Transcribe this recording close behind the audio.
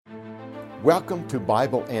Welcome to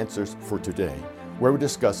Bible Answers for Today, where we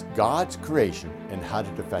discuss God's creation and how to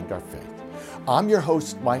defend our faith. I'm your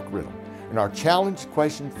host, Mike Riddle, and our challenge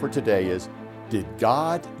question for today is, did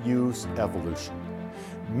God use evolution?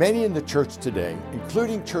 Many in the church today,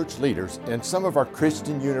 including church leaders and some of our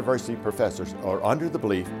Christian university professors, are under the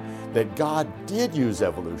belief that God did use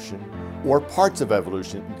evolution or parts of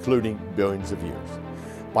evolution, including billions of years.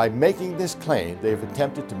 By making this claim, they have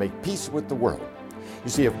attempted to make peace with the world. You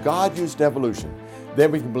see, if God used evolution,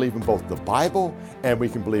 then we can believe in both the Bible and we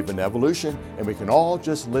can believe in evolution, and we can all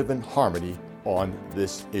just live in harmony on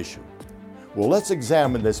this issue. Well, let's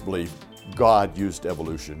examine this belief, God used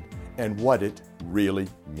evolution, and what it really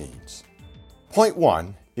means. Point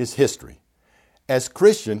one is history. As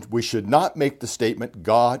Christians, we should not make the statement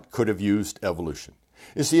God could have used evolution.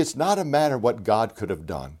 You see, it's not a matter of what God could have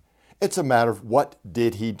done. It's a matter of what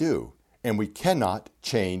did He do, and we cannot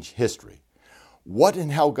change history. What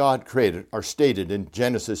and how God created are stated in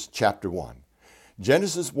Genesis chapter 1.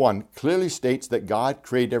 Genesis 1 clearly states that God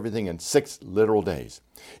created everything in 6 literal days.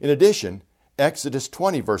 In addition, Exodus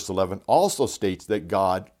 20 verse 11 also states that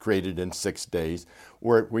God created in 6 days,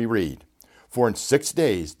 where we read, "For in 6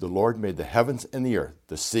 days the Lord made the heavens and the earth,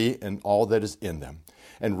 the sea and all that is in them,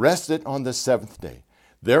 and rested on the 7th day.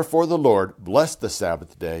 Therefore the Lord blessed the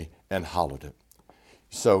Sabbath day and hallowed it."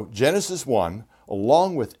 So Genesis 1,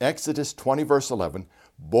 along with Exodus 20 verse 11,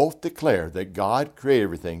 both declare that God created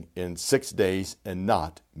everything in 6 days and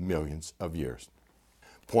not millions of years.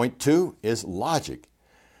 Point 2 is logic.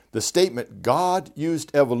 The statement God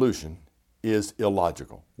used evolution is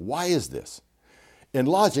illogical. Why is this? In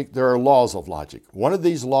logic, there are laws of logic. One of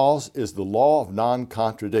these laws is the law of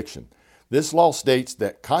non-contradiction. This law states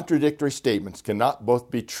that contradictory statements cannot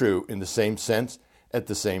both be true in the same sense at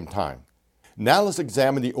the same time. Now let's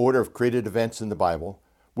examine the order of created events in the Bible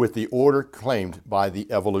with the order claimed by the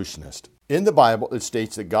evolutionist. In the Bible, it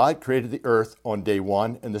states that God created the earth on day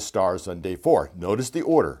 1 and the stars on day 4. Notice the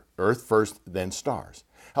order, earth first, then stars.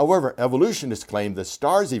 However, evolutionists claim the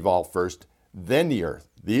stars evolved first, then the earth.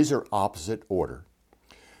 These are opposite order.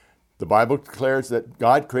 The Bible declares that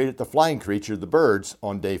God created the flying creature, the birds,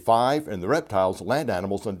 on day 5 and the reptiles, land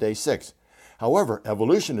animals, on day 6. However,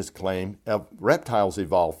 evolutionists claim reptiles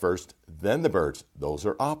evolved first, then the birds. Those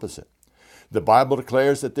are opposite. The Bible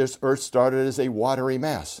declares that this earth started as a watery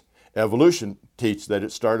mass. Evolution teaches that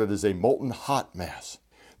it started as a molten hot mass.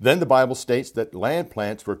 Then the Bible states that land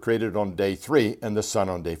plants were created on day 3 and the sun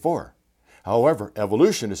on day 4. However,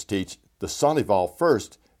 evolutionists teach the sun evolved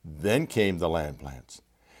first, then came the land plants.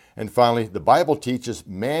 And finally, the Bible teaches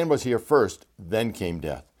man was here first, then came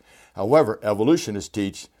death. However, evolutionists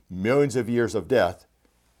teach millions of years of death,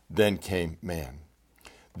 then came man.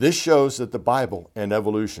 This shows that the Bible and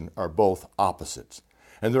evolution are both opposites.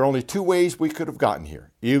 And there are only 2 ways we could have gotten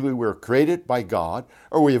here. Either we were created by God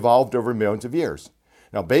or we evolved over millions of years.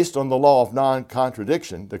 Now, based on the law of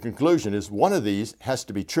non-contradiction, the conclusion is one of these has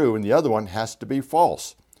to be true and the other one has to be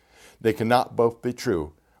false. They cannot both be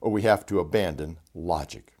true, or we have to abandon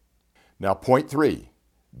logic. Now, point 3,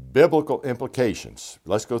 biblical implications.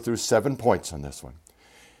 Let's go through 7 points on this one.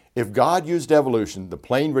 If God used evolution, the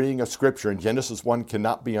plain reading of Scripture in Genesis 1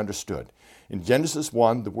 cannot be understood. In Genesis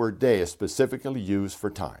 1, the word day is specifically used for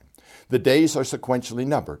time. The days are sequentially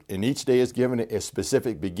numbered, and each day is given a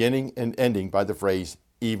specific beginning and ending by the phrase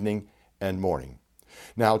evening and morning.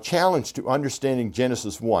 Now, a challenge to understanding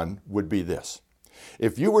Genesis 1 would be this.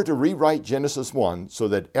 If you were to rewrite Genesis 1 so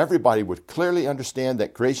that everybody would clearly understand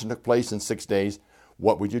that creation took place in 6 days,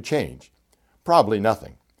 what would you change? Probably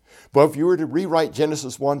nothing. But if you were to rewrite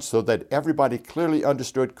Genesis 1 so that everybody clearly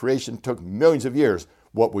understood creation took millions of years,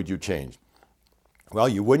 what would you change? Well,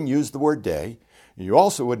 you wouldn't use the word day. You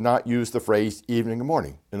also would not use the phrase evening and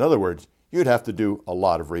morning. In other words, you'd have to do a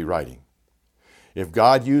lot of rewriting. If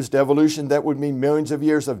God used evolution, that would mean millions of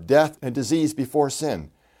years of death and disease before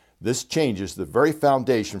sin. This changes the very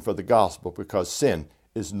foundation for the gospel because sin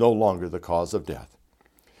is no longer the cause of death.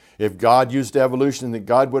 If God used evolution, then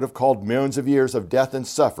God would have called millions of years of death and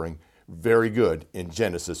suffering very good in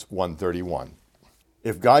Genesis 1:31.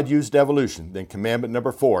 If God used evolution, then commandment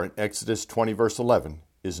number 4 in Exodus 20 verse 11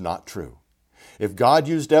 is not true. If God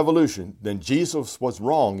used evolution, then Jesus was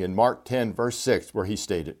wrong in Mark 10 verse 6 where he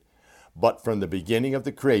stated, "But from the beginning of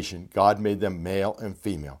the creation, God made them male and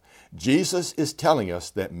female." Jesus is telling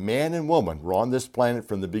us that man and woman were on this planet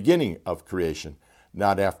from the beginning of creation,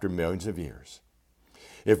 not after millions of years.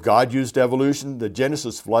 If God used evolution, the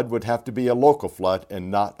Genesis flood would have to be a local flood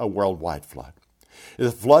and not a worldwide flood.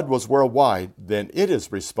 If the flood was worldwide, then it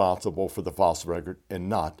is responsible for the fossil record and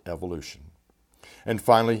not evolution. And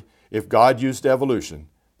finally, if God used evolution,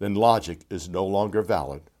 then logic is no longer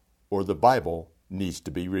valid or the Bible needs to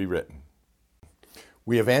be rewritten.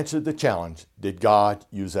 We have answered the challenge, did God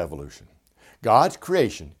use evolution? God's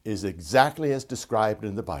creation is exactly as described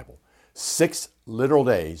in the Bible, 6 literal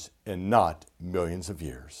days and not millions of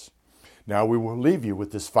years. Now we will leave you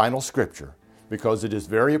with this final scripture because it is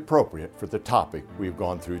very appropriate for the topic we've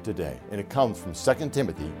gone through today, and it comes from 2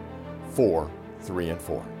 Timothy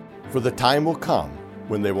 4:3-4. For the time will come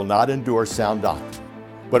when they will not endure sound doctrine,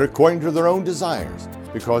 but according to their own desires,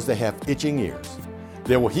 because they have itching ears.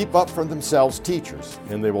 They will heap up for themselves teachers,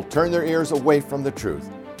 and they will turn their ears away from the truth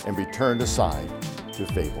and be turned aside to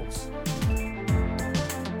fables.